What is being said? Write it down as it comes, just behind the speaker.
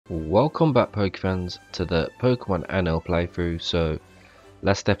Welcome back Pokefans to the Pokemon Anil playthrough. So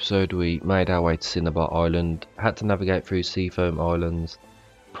last episode we made our way to Cinnabar Island, had to navigate through Seafoam Islands,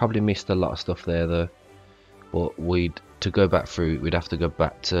 probably missed a lot of stuff there though, but to go back through we'd have to go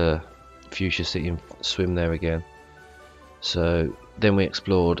back to Fuchsia City and swim there again. So then we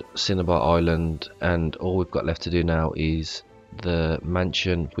explored Cinnabar Island and all we've got left to do now is the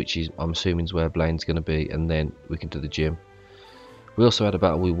mansion, which is I'm assuming is where Blaine's going to be, and then we can do the gym. We also had a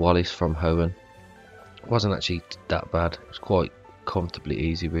battle with Wallace from Hoenn. It wasn't actually that bad, it was quite comfortably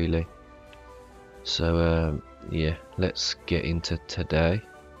easy really. So yeah, let's get into today.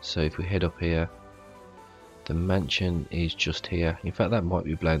 So if we head up here, the mansion is just here. In fact that might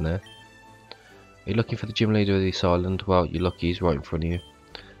be Blaine there. Are you looking for the gym leader of this island? Well, you're lucky, he's right in front of you.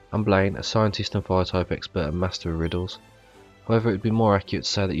 I'm Blaine, a scientist and fire type expert and master of riddles. However, it would be more accurate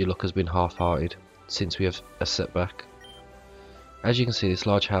to say that your luck has been half-hearted, since we have a setback. As you can see, this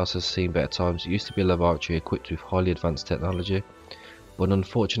large house has seen better times. It used to be a laboratory equipped with highly advanced technology, but an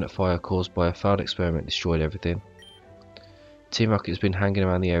unfortunate fire caused by a failed experiment destroyed everything. Team Rocket has been hanging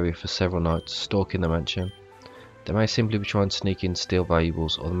around the area for several nights, stalking the mansion. They may simply be trying to sneak in and steal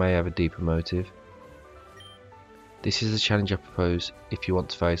valuables, or they may have a deeper motive. This is the challenge I propose if you want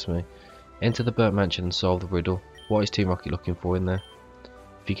to face me. Enter the burnt mansion and solve the riddle. What is Team Rocket looking for in there?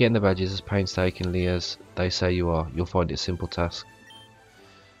 If you get in the badges as painstakingly as they say you are, you'll find it a simple task.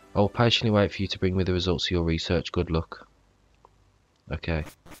 I will patiently wait for you to bring me the results of your research. Good luck. Okay.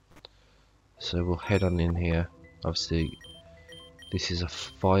 So we'll head on in here. Obviously, this is a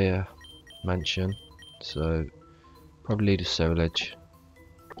fire mansion, so probably lead us Soul Edge.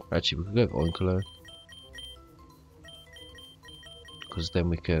 Actually, we could go with OINKOLOGNE, because then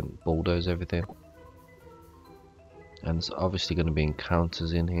we can bulldoze everything. And there's obviously going to be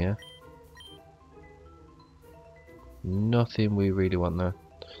encounters in here. Nothing we really want though.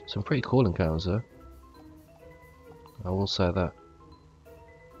 Some pretty cool encounters though, I will say that.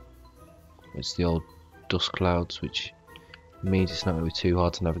 It's the old dust clouds, which means it's not going to be too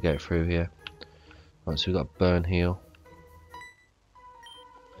hard to navigate through here. Right, so we've got Burn Heal.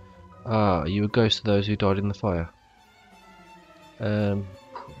 Ah, are you a ghost of those who died in the fire?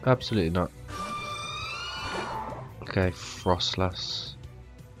 Absolutely not. Okay, Frostlass.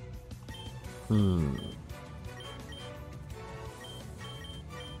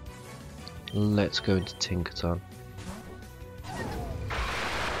 Let's go into Tinkerton.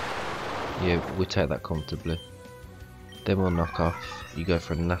 Yeah, we take that comfortably. Then we'll knock off. You go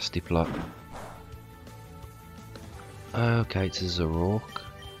for a nasty plot. Okay, it's a Zorork.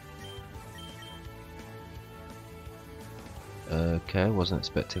 Okay, wasn't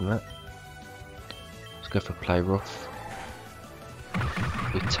expecting that. Let's go for Play Rough.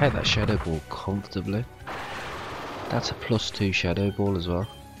 We take that Shadow Ball comfortably. That's a +2 Shadow Ball as well.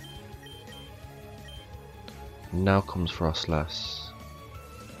 Now comes Frostlass.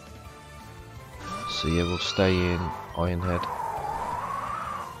 So yeah, we'll stay in Ironhead.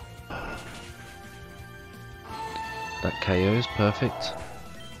 That KO's perfect.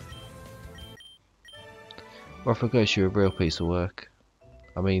 Well, if I go, you're a real piece of work.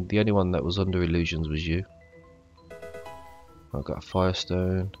 I mean, the only one that was under illusions was you. I've got a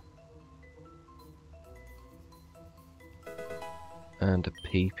Firestone. And a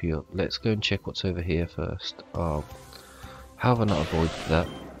PP. Let's go and check what's over here first. Oh, how have I not avoided that?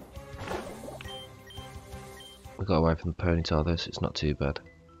 We got away from the Ponytail though, so it's not too bad.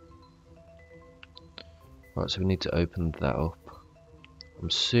 Right, so we need to open that up. I'm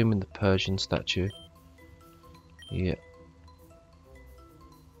assuming the Persian statue. Yeah.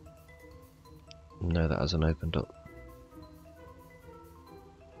 No, that hasn't opened up.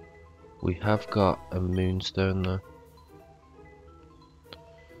 We have got a Moonstone though,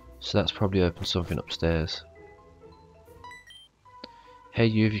 so that's probably opened something upstairs. Hey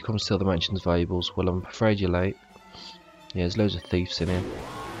you, have you come to steal the mansion's valuables? Well, I'm afraid you're late. Yeah, there's loads of thieves in here.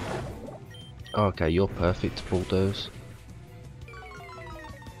 Oh, okay, you're perfect to bulldoze.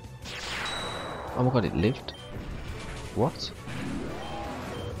 Oh my god, it lived? What?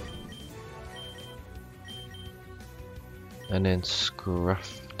 And then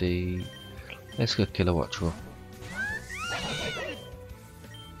Scrafty. Let's go Kilowatt Roll.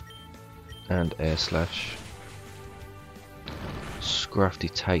 And Air Slash.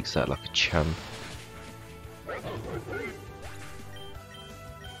 Scrafty takes that like a champ.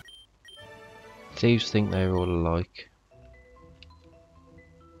 Thieves think they're all alike.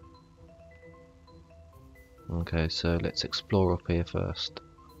 Okay, so let's explore up here first.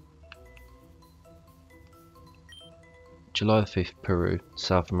 July 5th, Peru,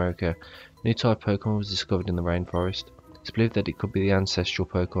 South America. New type Pokemon was discovered in the rainforest. It's believed that it could be the ancestral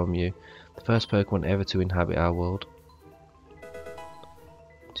Pokemon Mew, the first Pokemon ever to inhabit our world.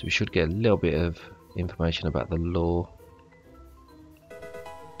 So we should get a little bit of information about the lore.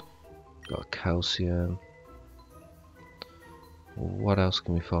 Got calcium. What else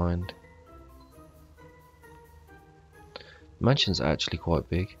can we find? The mansion's actually quite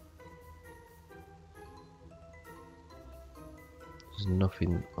big. There's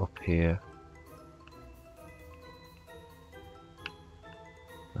nothing up here.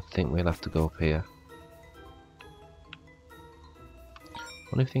 I think we'll have to go up here. I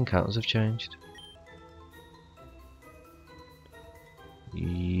wonder if the encounters have changed.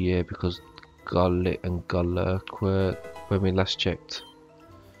 Yeah, because Gollit and Golurk were when we last checked.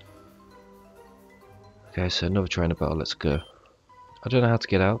 Okay, so another trainer battle, let's go. I don't know how to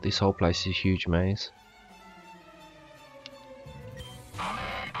get out, this whole place is a huge maze.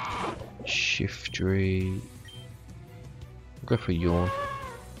 Shiftry. Go for a yawn.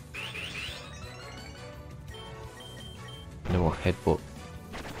 No more headbutt.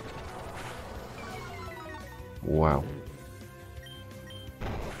 Wow.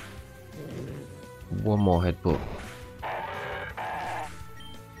 One more headbutt.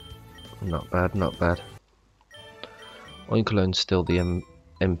 Not bad, not bad. OINKOLOGNE's still the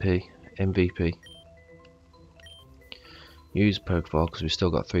MVP. Use Pokeball because we've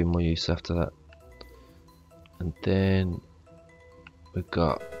still got 3 more uses after that. And then we've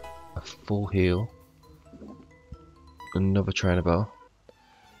got a full heal. Another trainer bell.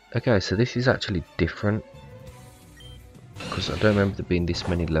 Okay, so this is actually different. Because I don't remember there being this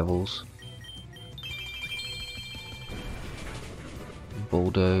many levels.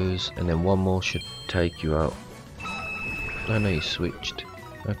 Bulldoze, and then one more should take you out. Oh no, you switched.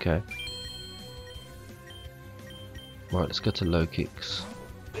 Okay. Right, let's go to low kicks.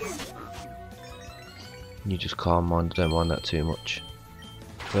 You just calm mind, I don't mind that too much.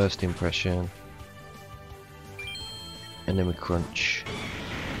 First impression. And then we crunch.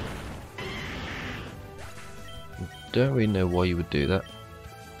 Don't really know why you would do that.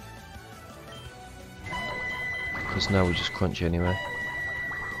 Because now we just crunch anyway.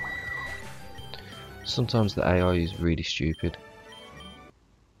 Sometimes the AI is really stupid.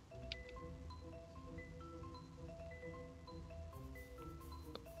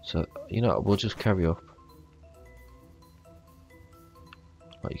 So, you know, we'll just carry up.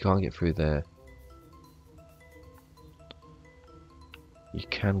 Right, you can't get through there. You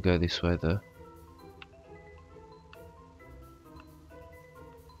can go this way though.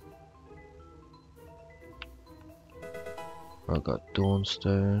 I've got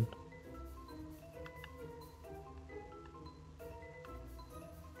Dawnstone.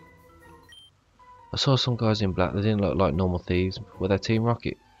 I saw some guys in black, they didn't look like normal thieves. Were they Team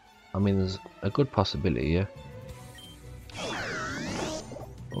Rocket? I mean, there's a good possibility, yeah.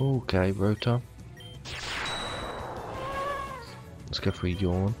 Okay, Rotom. Let's go for a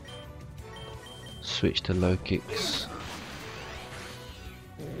yawn. Switch to low kicks.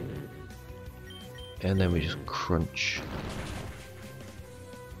 And then we just crunch.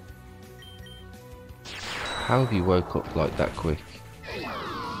 How have you woke up like that quick?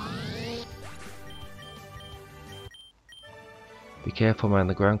 Be careful, man,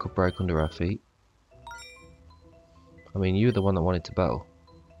 the ground could break under our feet. I mean, you were the one that wanted to battle.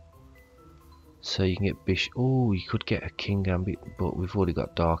 So you can get Bish. Oh, you could get a King Gambit, but we've already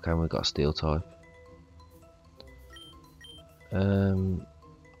got Dark and we've got Steel type. Might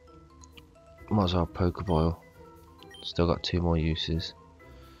as well Pokeball. Still got 2 more uses.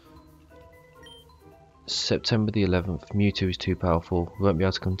 September the 11th. Mewtwo is too powerful. We won't be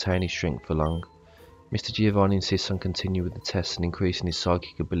able to contain his strength for long. Mr. Giovanni insists on continuing with the tests and increasing his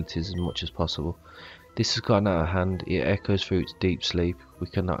psychic abilities as much as possible. This has gotten out of hand. It echoes through its deep sleep. We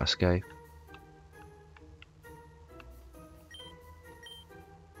cannot escape.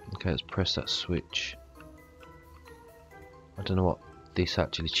 Okay, let's press that switch. I don't know what this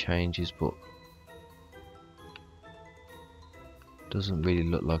actually changes, but doesn't really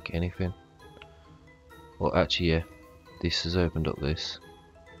look like anything. Well, actually, yeah, this has opened up this.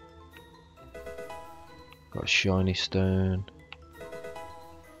 Got a shiny stone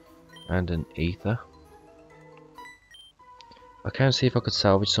and an ether. I can see if I could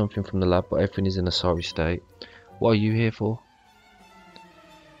salvage something from the lab, but everything is in a sorry state. What are you here for?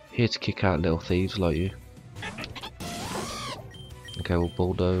 Here to kick out little thieves like you. Okay, we'll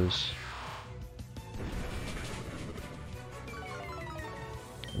bulldoze.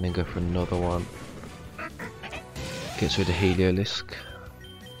 And then go for another one. Gets rid of Heliolisk.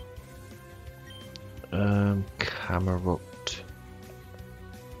 Camerupt.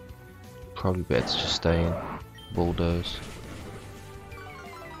 Probably better to just stay in. bulldoze.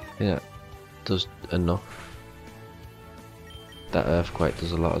 Yeah, does enough. That earthquake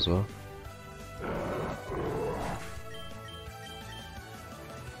does a lot as well.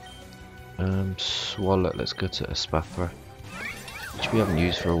 Swallow, let's go to Espathra, which we haven't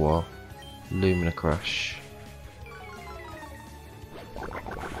used for a while. Lumina Crash.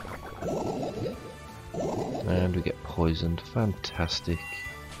 And we get poisoned. Fantastic.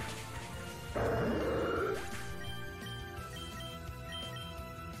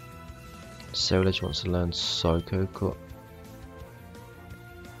 Ceruledge wants to learn Psycho Cut.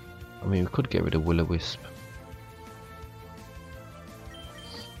 I mean, we could get rid of Will-O-Wisp.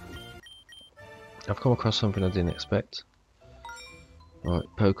 I've come across something I didn't expect. Right,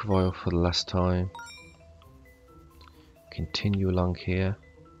 Pokeball for the last time. Continue along here.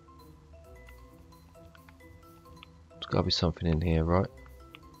 There's got to be something in here, right?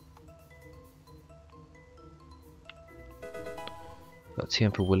 Got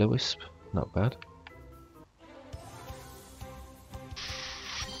TM for Will-O-Wisp. Not bad.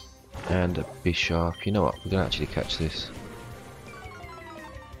 And a Bisharp. You know what? We're going to actually catch this.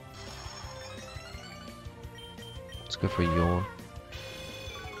 Let's go for a Yawn.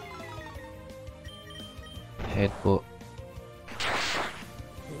 Headbutt.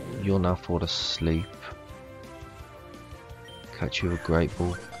 You'll now fall asleep. Catch you with a Great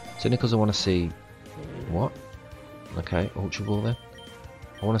Ball. It's only because I want to see... What? Okay, Ultra Ball then.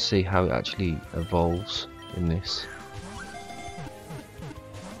 I want to see how it actually evolves in this.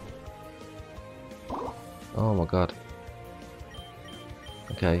 Oh my god.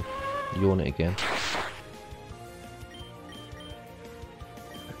 Okay, Yawn it again.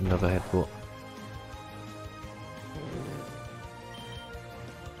 Another Headbutt.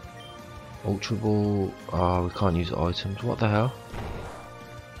 Ultra Ball. Oh, we can't use items. What the hell?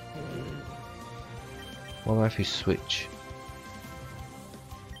 What about if we switch?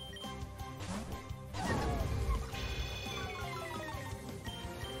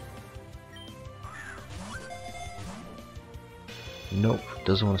 Nope,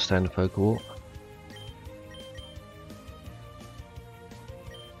 doesn't want to stay in the Pokeball.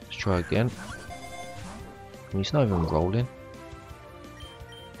 Let's try again. I mean, he's not even rolling.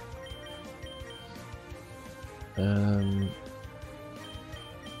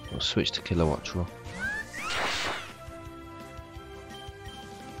 We'll switch to Kilowattrel.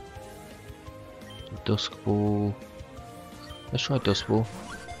 Dusk Ball. Let's try Dusk Ball.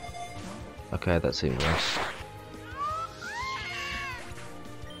 Okay, that's even worse.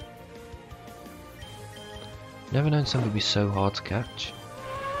 Never known something to be so hard to catch.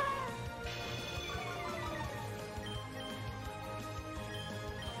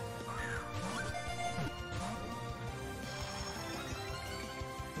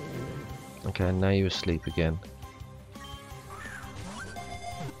 Okay, now you're asleep again.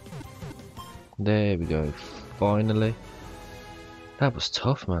 There we go, finally. That was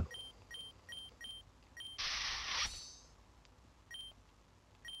tough, man.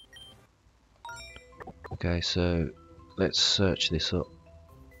 Okay, so let's search this up.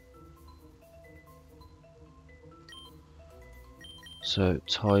 So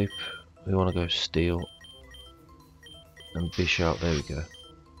type, we want to go Steel and Bisharp, there we go.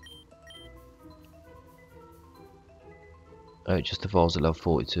 Oh, it just evolves at level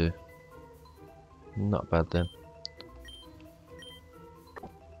 42. Not bad then.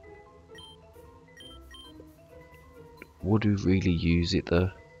 Would we really use it though?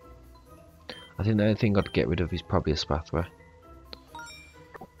 I think the only thing I'd get rid of is probably a Spathway.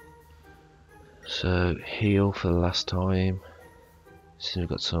 So heal for the last time. Since we've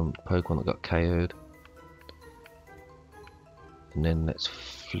got some Pokemon that got KO'd. And then let's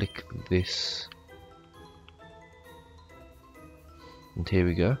flick this. And here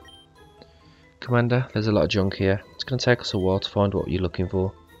we go. Commander, there's a lot of junk here. It's going to take us a while to find what you're looking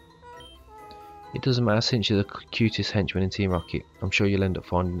for. It doesn't matter since you're the cutest henchman in Team Rocket. I'm sure you'll end up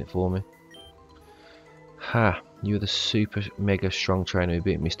finding it for me. Ha! You're the super mega strong trainer who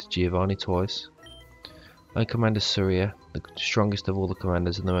beat Mr. Giovanni twice. I'm Commander Surya, the strongest of all the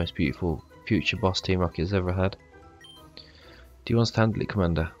commanders and the most beautiful future boss Team Rocket has ever had. Do you want to handle it,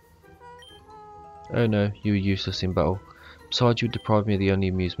 Commander? Oh no, you were useless in battle. Besides, you deprive me of the only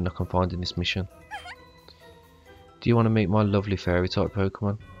amusement I can find in this mission. Do you want to meet my lovely fairy type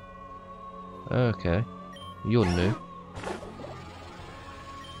Pokemon? Okay, you're new.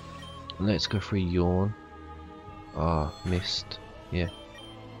 Let's go for a Yawn. Ah, missed. Yeah.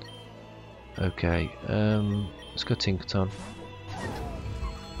 Okay, let's go Tinkerton.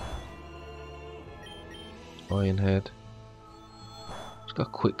 Ironhead. It's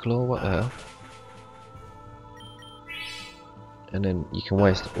got Quick Claw, what the hell? and then you can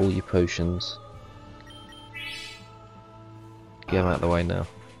waste all your potions. Get them out of the way now.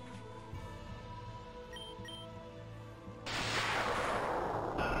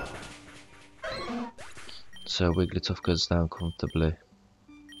 So Wigglytuff goes down comfortably.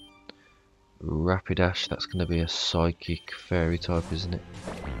 Rapidash, that's going to be a psychic fairy type, isn't it?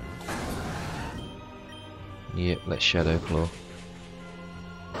 Yep, let's Shadow Claw.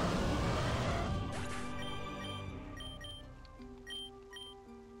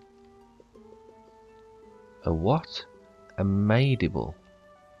 A what? A Maidable.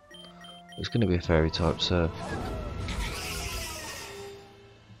 It's going to be a fairy type, so.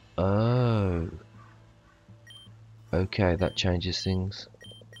 Oh. Okay, that changes things.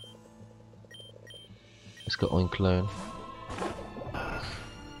 It's got OINKOLOGNE.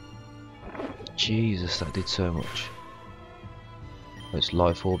 Jesus, that did so much. Oh, it's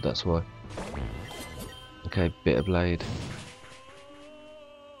Life Orb, that's why. Okay, Bitter Blade.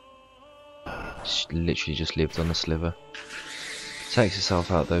 Literally just lived on a sliver. Takes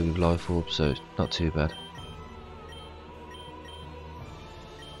itself out though with Life Orb, so not too bad.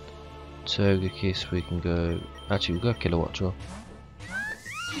 Togekiss, we can go. Actually, we'll go Kilowatt Draw.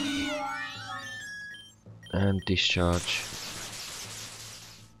 And Discharge.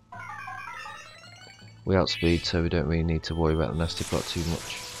 We outspeed, so we don't really need to worry about the nasty plot too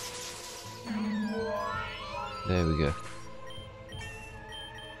much. There we go.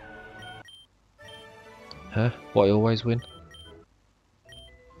 Huh? What, I always win?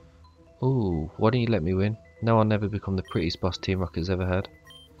 Ooh, why don't you let me win? No, I'll never become the prettiest boss Team Rocket's ever had.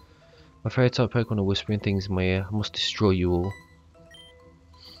 My fairy type Pokemon are whispering things in my ear. I must destroy you all.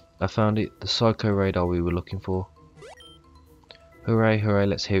 I found it, the Psycho Radar we were looking for. Hooray, hooray,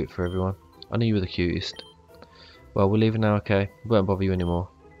 let's hear it for everyone. I knew you were the cutest. Well, we're leaving now, okay? We won't bother you anymore.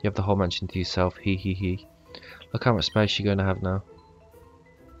 You have the whole mansion to yourself, hee hee hee. Look how much space you're going to have now.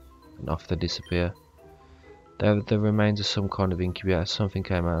 And off they disappear. They're the remains of some kind of incubator. Something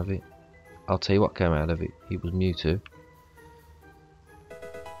came out of it. I'll tell you what came out of it. He was Mewtwo.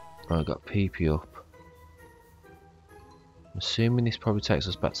 Oh, I got PP up. I'm assuming this probably takes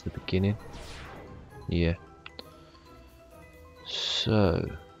us back to the beginning. Yeah. So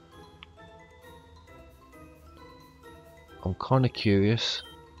I'm kind of curious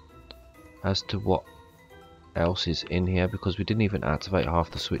as to what else is in here, because we didn't even activate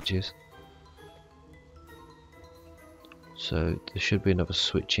half the switches. So there should be another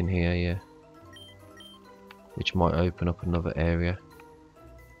switch in here, yeah, which might open up another area.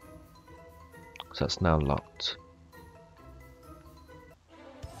 So that's now locked.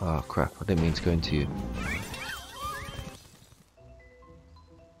 Oh crap, I didn't mean to go into you.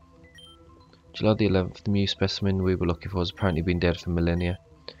 July the 11th, the Mew specimen we were looking for has apparently been dead for millennia.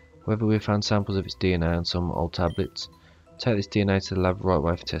 However, we have found samples of its DNA on some old tablets. Take this DNA to the lab right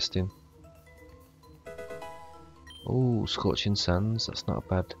away for testing. Oh, Scorching Sands, that's not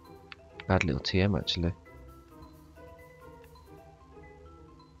a bad little TM actually.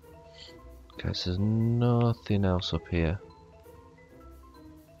 Okay, so there's nothing else up here.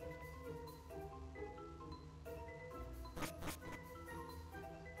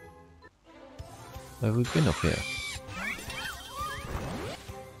 Have we been up here?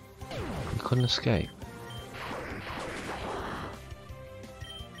 We couldn't escape.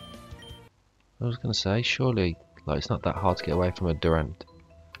 I was going to say, surely, like, it's not that hard to get away from a Durant.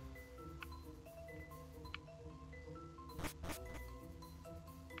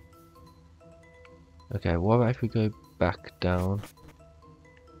 Okay, what about if we go back down?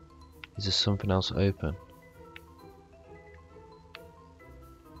 Is there something else open?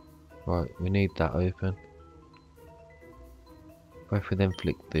 Right, we need that open. What if we then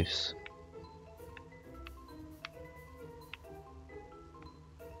flick this?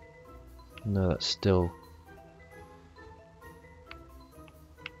 No, that's still...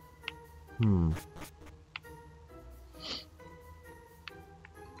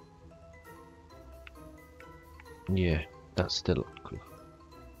 Yeah, that's still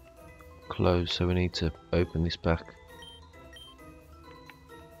closed, so we need to open this back.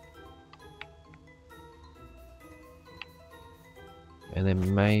 And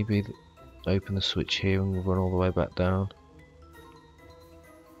then maybe open the switch here and run all the way back down.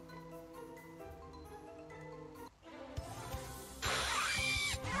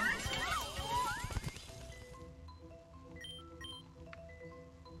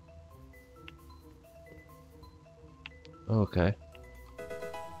 Okay.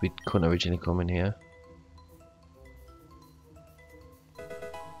 We couldn't originally come in here.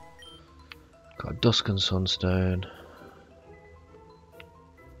 Got a Dusk and Sunstone.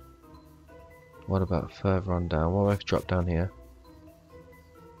 What about further on down? What if I drop down here?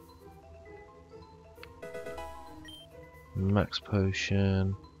 Max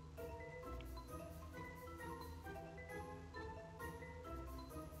potion.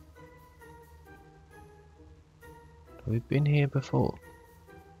 Have we been here before?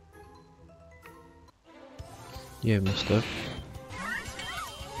 Yeah, must have.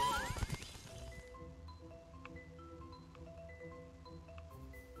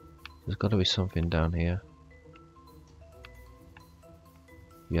 There's got to be something down here.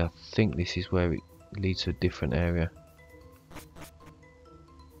 Yeah, I think this is where it leads to a different area.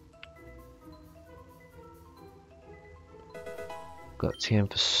 Got TM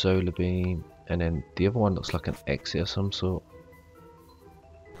for solar beam, and then the other one looks like an exit of some sort.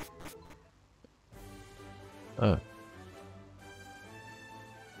 Oh.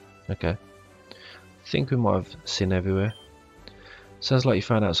 Okay. I think we might have seen everywhere. Sounds like you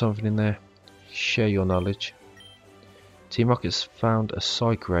found out something in there. Share your knowledge. Team Rocket's found a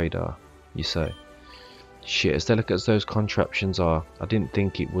psych radar, you say. Shit, as delicate as those contraptions are, I didn't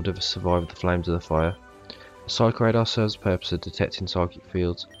think it would have survived the flames of the fire. A psych radar serves the purpose of detecting psychic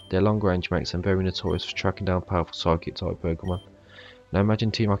fields. Their long range makes them very notorious for tracking down powerful psychic type Pokemon. Now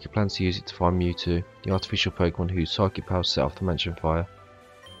imagine Team Rocket plans to use it to find Mewtwo, the artificial Pokemon whose psychic powers set off the mansion fire.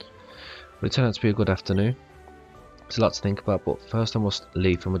 Well, it turned out to be a good afternoon. There's a lot to think about, but first I must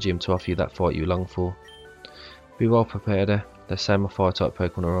leave for my gym to offer you that fight you long for. Be well prepared there. They say my fire type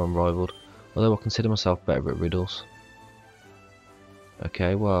Pokemon are unrivaled, although I consider myself better at riddles.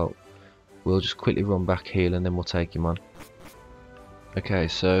 Okay, well, we'll just quickly run back, heal, and then we'll take him on. Okay,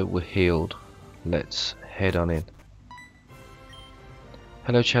 so we're healed. Let's head on in.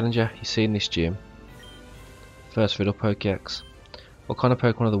 Hello Challenger, you seen this gym? First riddle, Pokedex. What kind of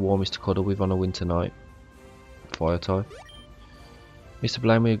Pokemon are the warmest to cuddle with on a winter night? Fire type. Mr.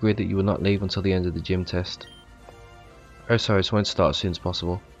 Blamey agreed that you would not leave until the end of the gym test. Oh sorry, so I want to start as soon as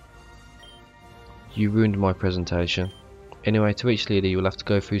possible. You ruined my presentation. Anyway, to each leader you will have to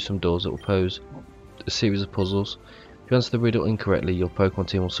go through some doors that will pose a series of puzzles. If you answer the riddle incorrectly, your Pokemon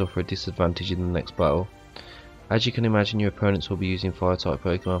team will suffer a disadvantage in the next battle. As you can imagine, your opponents will be using fire type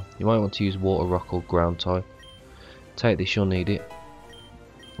Pokemon. You might want to use water, rock or ground type. Take this, you'll need it.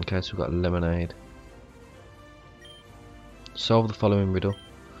 Okay, so we've got lemonade. Solve the following riddle.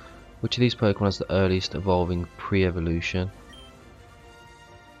 Which of these Pokemon has the earliest evolving pre-evolution?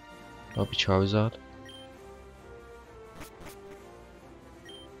 That'll be Charizard.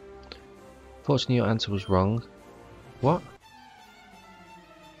 Fortunately your answer was wrong. What?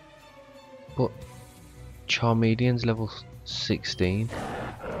 But Charmeleon's level 16.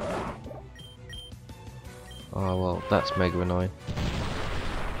 Oh well, that's mega annoying.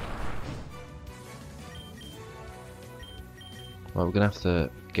 Right, we're gonna have to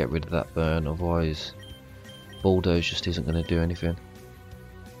get rid of that burn, otherwise Bulldoze just isn't gonna do anything.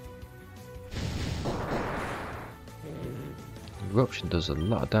 Eruption does a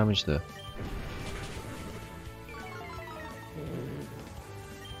lot of damage there.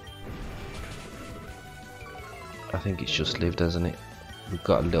 I think it's just lived, hasn't it? We've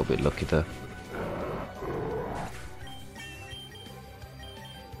got a little bit lucky there.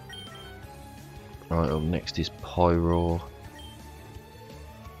 Right, up next is Pyro.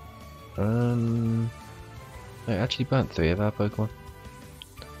 I actually burnt 3 of our Pokemon.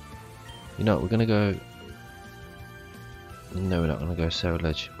 You know what, we're gonna go... No, we're not gonna go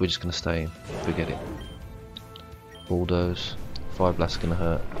Ceruledge. We're just gonna stay in. Forget it. Bulldoze. Fire Blast's gonna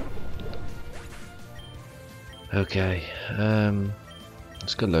hurt. Okay,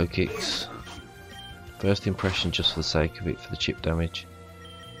 let's go low kicks. First impression just for the sake of it, for the chip damage.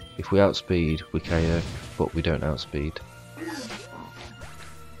 If we outspeed, we KO, but we don't outspeed.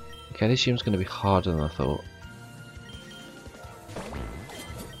 Okay, this gym's going to be harder than I thought.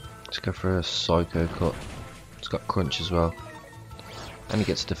 Let's go for a Psycho Cut. It's got Crunch as well. And he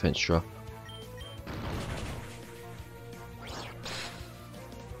gets a defense drop.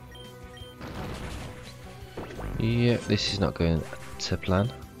 Yep, this is not going to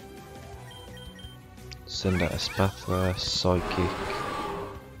plan. Send out a Spathra, Psychic.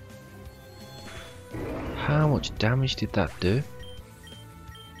 How much damage did that do?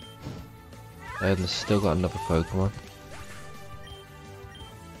 And there's still got another Pokemon.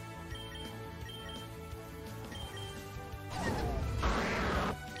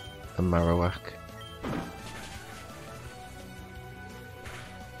 A Marowak.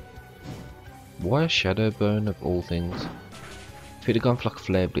 Why a Shadow Burn of all things? If it had gone for like a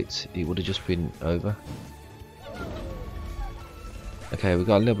Flare Blitz, it would have just been over. Okay, we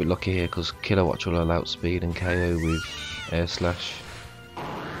got a little bit lucky here because Killer Watch will allow outspeed and KO with Air Slash.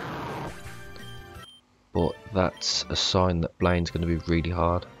 But that's a sign that Blaine's going to be really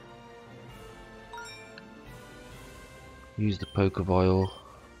hard. Use the Pokeball.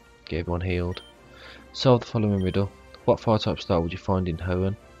 Get everyone healed. Solve the following riddle. What fire type star would you find in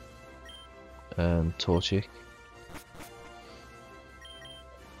Hoenn? Torchic.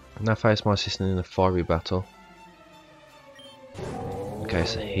 Now face my assistant in a fiery battle. Okay,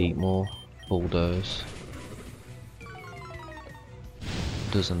 so Heatmore, Bulldoze.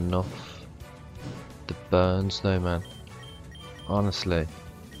 Does enough. The burns though, man. Honestly,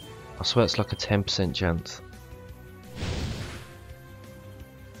 I swear it's like a 10% chance.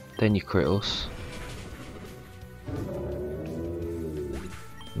 Then you crit us.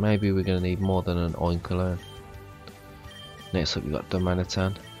 Maybe we're gonna need more than an OINKOLOGNE. Next up we got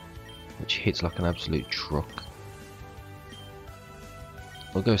Domanitan, which hits like an absolute truck.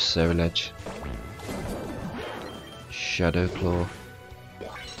 We'll go Ceruledge. Shadow Claw.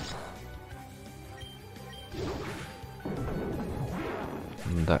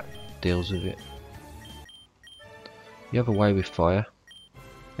 And that deals with it. You have a way with fire.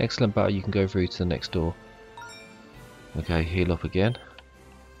 Excellent battle, you can go through to the next door. Okay, heal up again.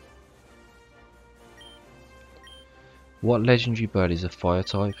 What legendary bird is a fire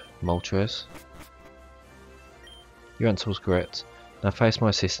type? Moltres. Your answer was correct. Now face my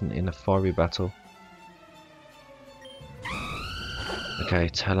assistant in a fiery battle. Okay,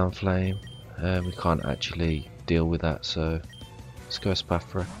 Talonflame. We can't actually deal with that, so let's go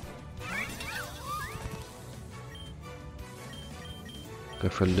Spathra. Go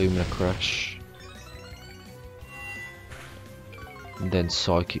for a Lumina Crash. And then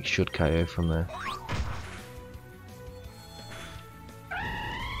Psychic should KO from there.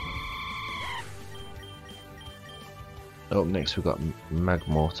 Up next we've got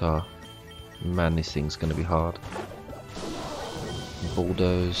Magmortar. Man, this thing's going to be hard.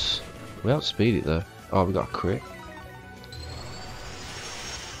 Bulldoze. We outspeed it though. Oh, we got a crit.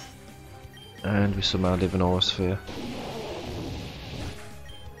 And we somehow live an Aura Sphere.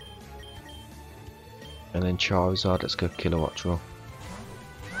 And then Charizard, let's go Kilowattrel.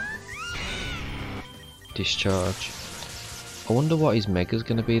 Discharge. I wonder what his Mega's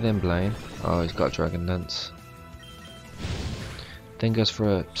going to be then, Blaine. Oh, he's got Dragon Dance. Then goes for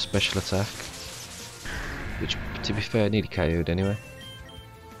a special attack, which to be fair nearly KO'd anyway.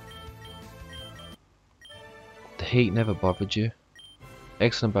 The heat never bothered you.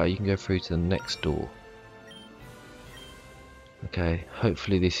 Excellent battle, you can go through to the next door. Okay,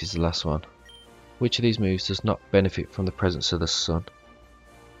 hopefully this is the last one. Which of these moves does not benefit from the presence of the sun?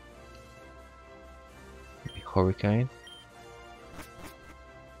 Maybe Hurricane.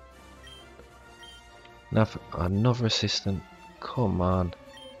 Now for another assistant. Come on.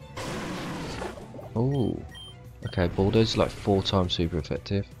 Oh. Okay, Bulldoze is like 4 times super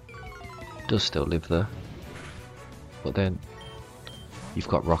effective. Does still live there. But then you've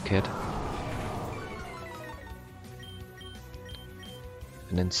got Rockhead.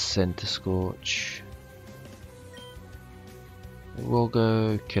 And then Center Scorch. We'll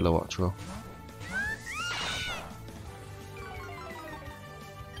go Kilowattrel.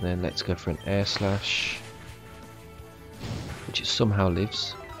 And then let's go for an Air Slash, which it somehow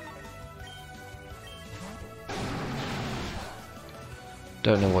lives.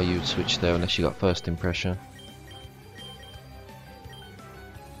 Don't know why you would switch there unless you got first impression.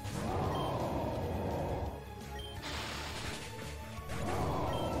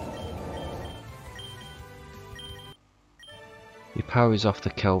 Your power is off the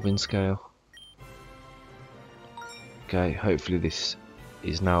Kelvin scale. Okay, hopefully this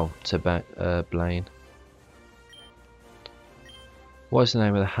is now to Blaine. What is the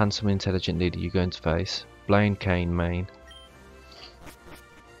name of the handsome intelligent leader you're going to face? Blaine Kane Main.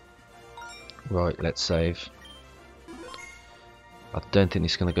 Right, let's save. I don't think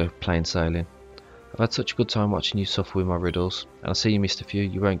it's going to go plain sailing. I've had such a good time watching you suffer with my riddles, and I see you missed a few.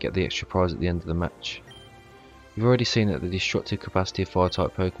 You won't get the extra prize at the end of the match. You've already seen that the destructive capacity of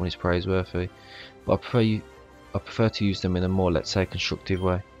fire-type Pokemon is praiseworthy, but I prefer to use them in a more, let's say, constructive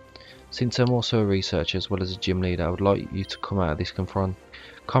way. Since I'm also a researcher as well as a gym leader, I would like you to come out of this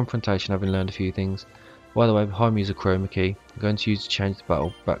confrontation having learned a few things. By the way, behind me is a chroma key. I'm going to use to change the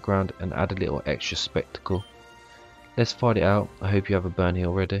battle background and add a little extra spectacle. Let's fight it out. I hope you have a burn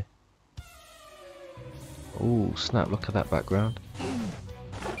heal ready. Ooh, snap, look at that background.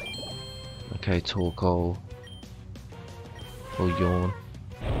 Okay, Torkoal. Or Yawn.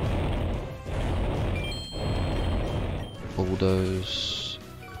 Bulldoze.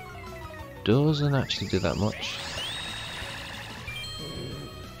 Doesn't actually do that much.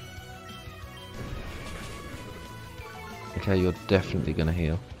 Okay, you're definitely gonna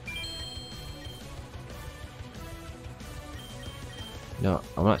heal. No,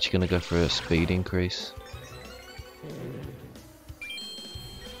 I'm actually gonna go for a speed increase.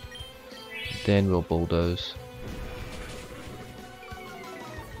 Then we'll bulldoze.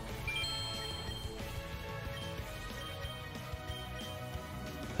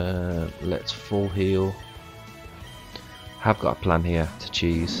 Let's full heal. Have got a plan here to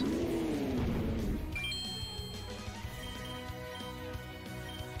cheese.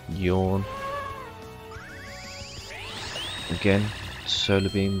 Yawn. Again, solar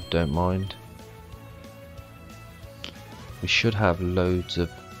beam, don't mind. We should have loads of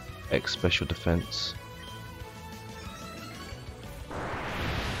X special defense.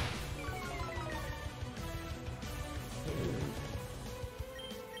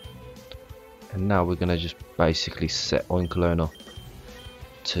 And now we're gonna just basically set OINKOLOGNE up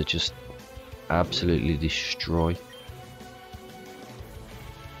to just absolutely destroy.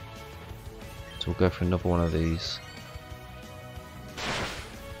 So we'll go for another one of these.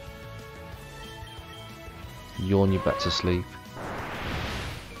 Yawn you back to sleep.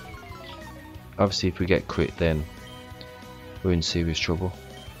 Obviously if we get crit then we're in serious trouble.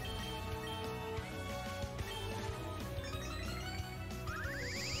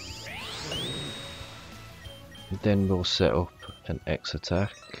 Then we'll set up an X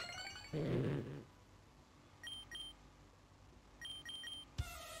attack.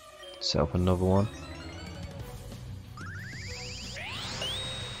 Set up another one.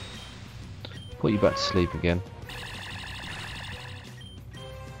 Put you back to sleep again.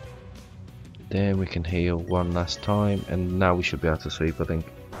 Then we can heal one last time, and now we should be able to sleep, I think.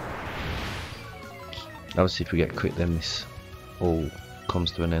 Obviously if we get crit then this all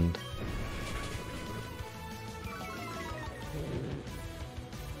comes to an end.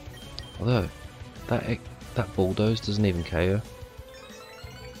 Although that bulldoze doesn't even KO.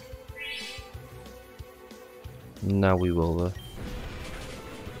 Now we will though.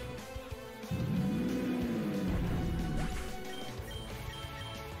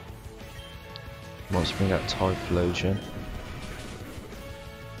 Let's bring out Typhlosion.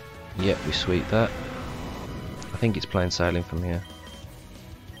 Yep, we sweep that. I think it's plain sailing from here.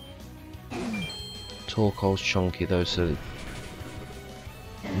 Torkoal's chunky though, so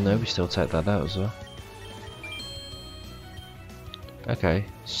no, we still take that out as well. Okay,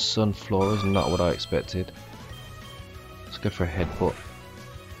 Sunflora is not what I expected. Let's go for a headbutt.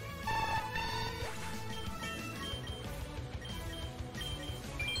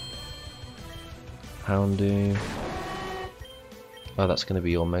 Houndoom. Oh, that's going to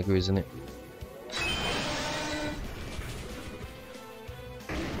be Omega, isn't it?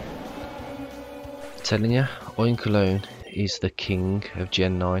 Telling you, OINKOLOGNE is the king of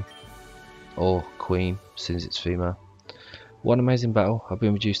Gen 9, or queen since it's female. What an amazing battle. I've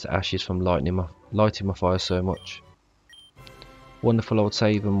been reduced to ashes from lighting my fire so much. Wonderful, I would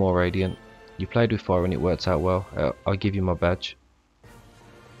say even more radiant. You played with fire and it worked out well. I'll give you my badge.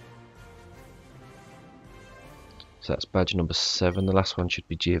 So that's badge number 7. The last one should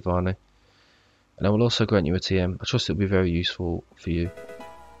be Giovanni. And I will also grant you a TM. I trust it will be very useful for you.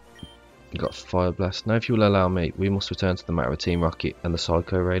 You got Fire Blast. Now if you will allow me, we must return to the matter of Team Rocket and the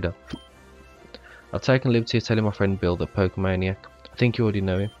Psycho Raider. I've taken liberty of telling my friend Bill that Pokemaniac, I think you already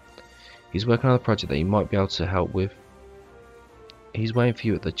know him. He's working on a project that he might be able to help with. He's waiting for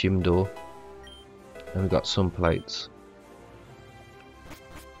you at the gym door. And we've got some plates.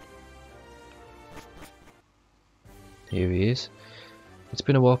 Here he is. It's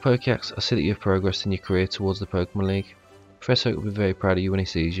been a while, Pokeax. I see that you have progressed in your career towards the Pokemon League. Professor Oak will be very proud of you when he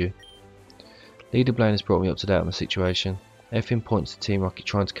sees you. Leader Blaine has brought me up to date on the situation. Everything points to Team Rocket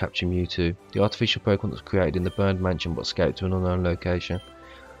trying to capture Mewtwo, the artificial Pokemon that was created in the burned mansion but escaped to an unknown location.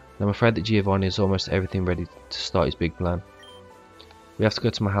 And I'm afraid that Giovanni has almost everything ready to start his big plan. We have to go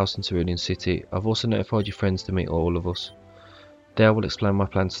to my house in Cerulean City. I've also notified your friends to meet all of us. There I will explain my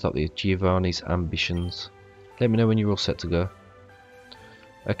plan to stop the Giovanni's ambitions. Let me know when you're all set to go.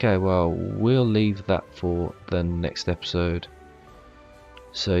 Okay, well, we'll leave that for the next episode.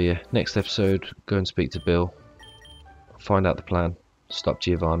 So yeah, next episode, go and speak to Bill. Find out the plan. Stop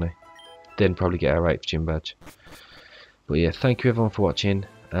Giovanni. Then probably get our 8th gym badge. But yeah, thank you everyone for watching,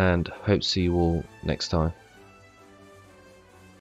 and hope to see you all next time.